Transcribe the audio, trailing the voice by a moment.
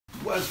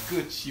What's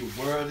good, you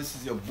world? This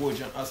is your boy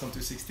John Awesome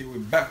 260. We're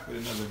back with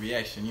another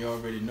reaction. You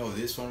already know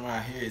this one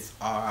right here is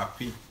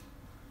R.I.P.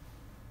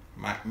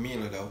 Mac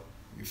Miller though.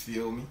 You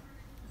feel me?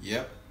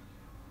 Yep.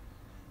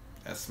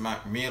 That's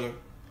Mac Miller.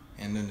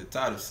 And then the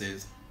title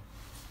says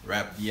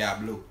Rap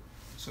Diablo.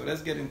 So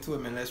let's get into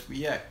it, man. Let's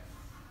react.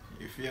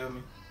 You feel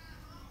me?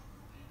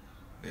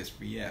 Let's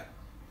react.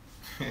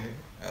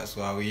 That's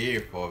what we're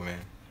here for, man.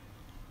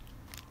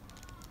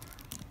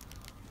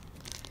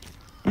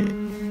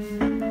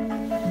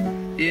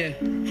 Yeah.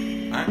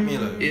 Mac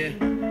Miller. Yeah.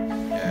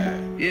 Yeah.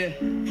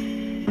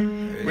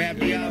 Yeah. Rap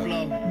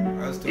Diablo.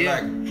 That's too Yeah.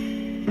 like it.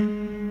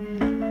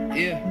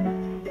 Yeah.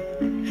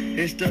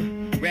 It's the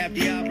Rap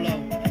Diablo.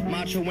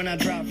 Macho when I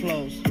drop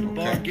flows.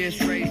 Bar gets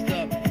raised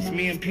up. It's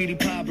me and Petey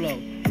Pablo.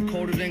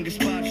 Colder than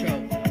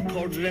Gazpacho.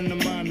 Colder than the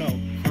mono.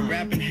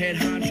 Rapping head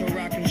honcho.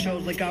 Rocking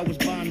shows like I was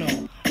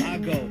Bono. I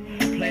go.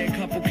 Play a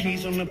couple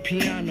keys on the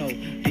piano.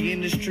 The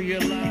industry a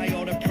lie.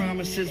 All the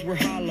promises were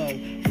hollow.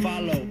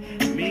 Follow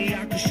me,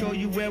 I can show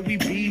you where we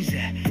bees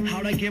at.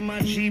 How'd I get my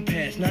G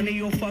pass? None of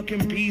your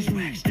fucking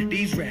beeswax.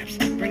 These raps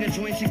bring a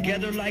joint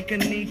together like a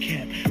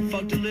kneecap.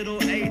 Fuck the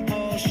little 8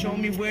 ball, show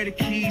me where the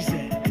keys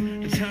at.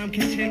 The time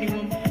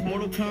continuum,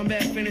 Mortal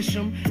Kombat finish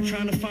 'em.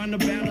 Trying to find the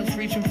balance,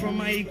 reaching for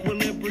my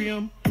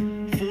equilibrium.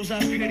 Fools,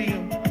 I pity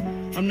 'em.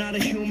 I'm not a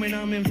human,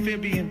 I'm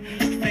amphibian.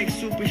 Fake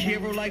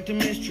superhero like the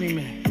Mystery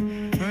Man.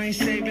 I ain't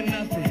saving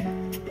nothing.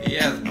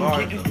 Yes,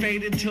 I'm getting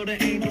faded till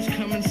the angels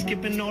come and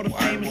skipping all the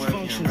famous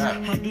functions.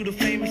 How do the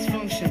famous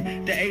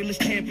function? The A-list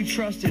can't be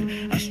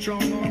trusted. I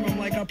strong arm them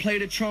like I play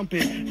the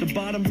trumpet. The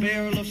bottom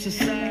barrel of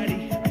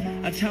society.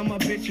 I tell my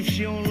bitch if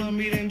she don't love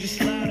me, then just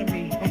lie to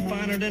me. I'm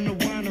finer than the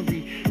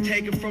winery.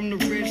 Taken from the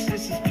rich,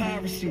 this is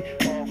piracy.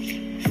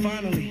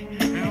 Finally,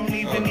 I don't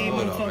even need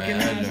my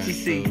fucking eyes to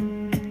see.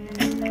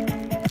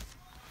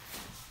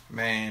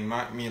 Man,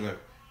 Mac Miller,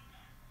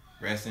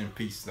 rest in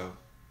peace though.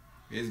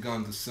 It's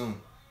gone too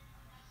soon.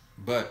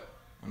 But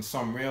on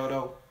some real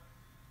though,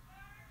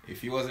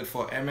 if he wasn't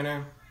for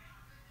Eminem,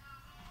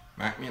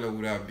 Mac Miller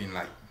would have been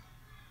like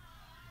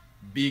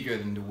bigger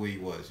than the way he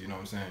was, you know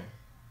what I'm saying?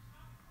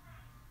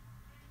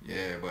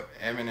 Yeah, but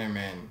Eminem,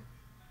 man,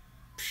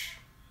 psh.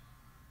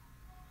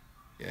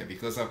 Yeah,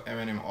 because of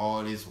Eminem,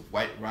 all these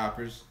white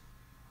rappers,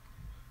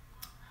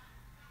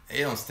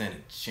 they don't stand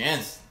a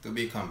chance to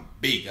become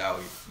big out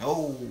here.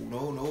 No.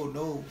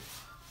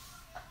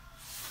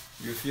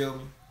 You feel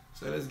me?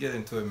 So let's get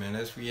into it, man.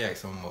 Let's react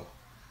some more.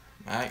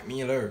 Mac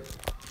Miller.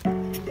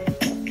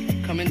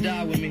 Come and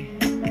die with me.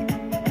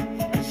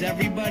 Cause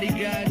everybody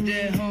got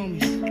dead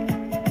homies.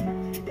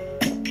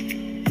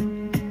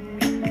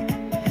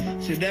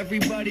 Said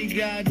everybody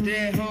got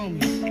dead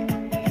homies.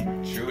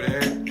 True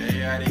that.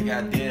 They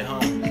got dead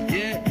homies.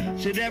 Yeah.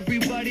 Said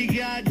everybody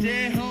got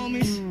dead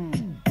homies.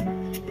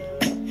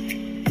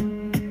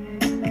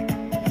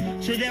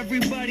 Said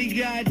everybody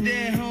got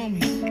dead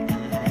homies.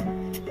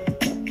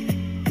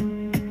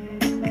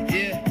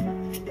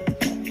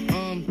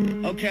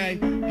 Okay,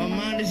 my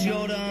mind is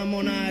Yoda, I'm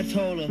on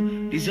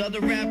Ayatollah. These other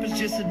rappers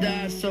just a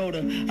diet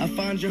soda. I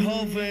find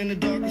Jehovah in the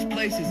darkest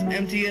places,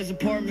 empty as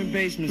apartment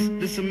basements.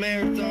 This a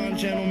marathon,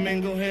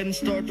 gentlemen, go ahead and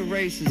start the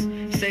races.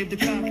 Save the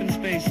coffin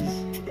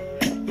spaces.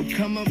 You'll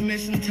come up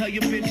missing, tell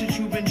your bitch that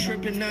you been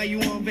tripping, now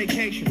you on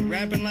vacation.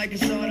 Rapping like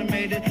it's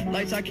automated,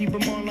 lights I keep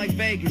them on like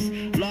Vegas.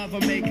 Lava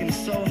making,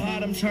 so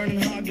hot I'm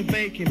turning hog to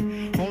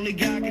bacon. Only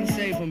God can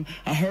save him,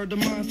 I heard the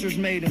monsters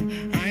made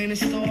him. I ain't a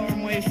star,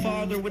 I'm way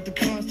farther with the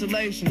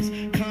constellations.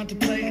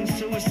 Contemplating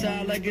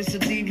suicide like it's a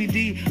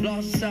DVD.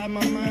 Lost inside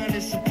my mind,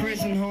 it's a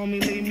prison,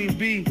 homie, leave me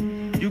be.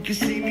 You can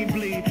see me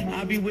bleed,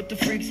 I be with the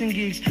freaks and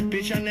geeks.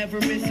 Bitch, I never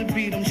miss a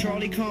beat, I'm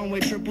Charlie Conway,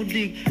 Triple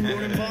D.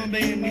 Gordon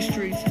Bombay in these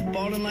streets,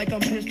 ballin' like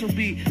I'm Pistol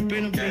beat.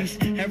 Been a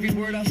beast, every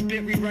word I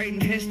spit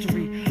rewriting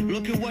history.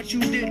 Look at what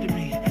you did to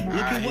me,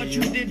 look at what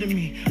you did to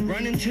me.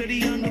 Run into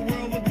the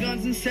underworld with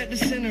guns and set the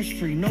sinners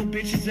free. No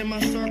bitches in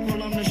my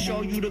circle, I'm to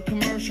show you the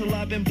commercial.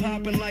 I've been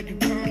popping like a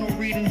colonel,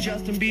 reading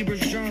Justin Bieber's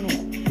journal.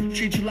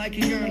 Treat you like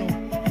a urinal.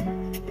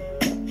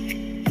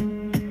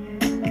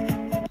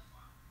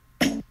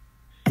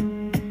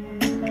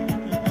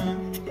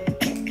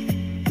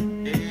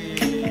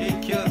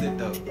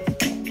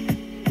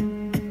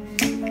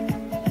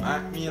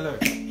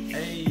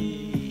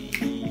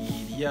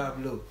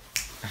 Diablo.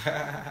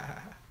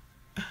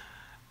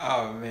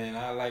 Oh man,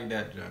 I like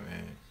that drum,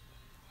 man.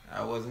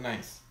 That was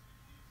nice.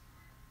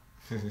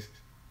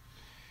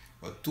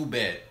 But too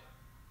bad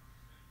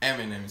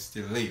Eminem is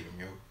still living,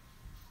 yo.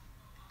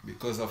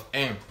 Because of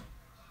him,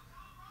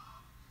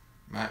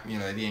 Mac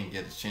Miller didn't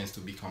get a chance to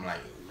become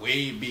like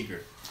way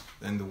bigger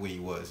than the way he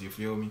was, you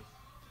feel me?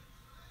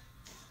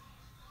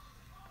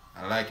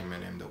 I like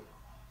Eminem though.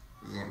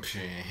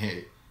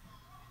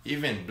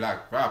 Even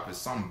black rappers,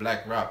 some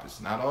black rappers,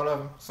 not all of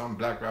them, some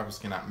black rappers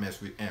cannot mess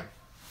with him.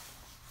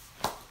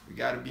 We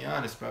gotta be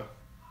honest, bro.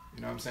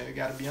 You know what I'm saying? We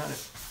gotta be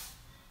honest.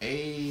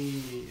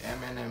 Hey,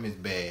 Eminem is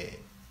bad.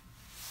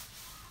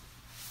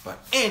 But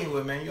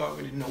anyway, man, you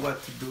already know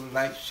what to do.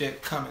 Like, share,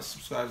 comment,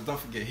 subscribe. Don't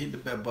forget, hit the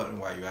bell button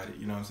while you're at it.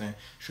 You know what I'm saying?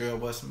 Show your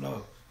boy some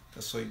love.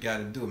 That's what you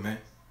gotta do, man.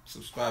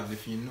 Subscribe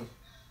if you're new.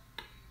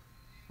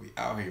 We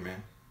out here,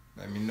 man.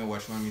 Let me know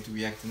what you want me to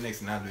react to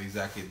next, and I'll do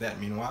exactly that.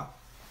 Meanwhile,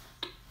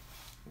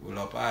 we'll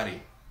up out of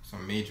here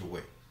some major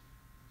way.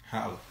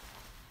 Holla.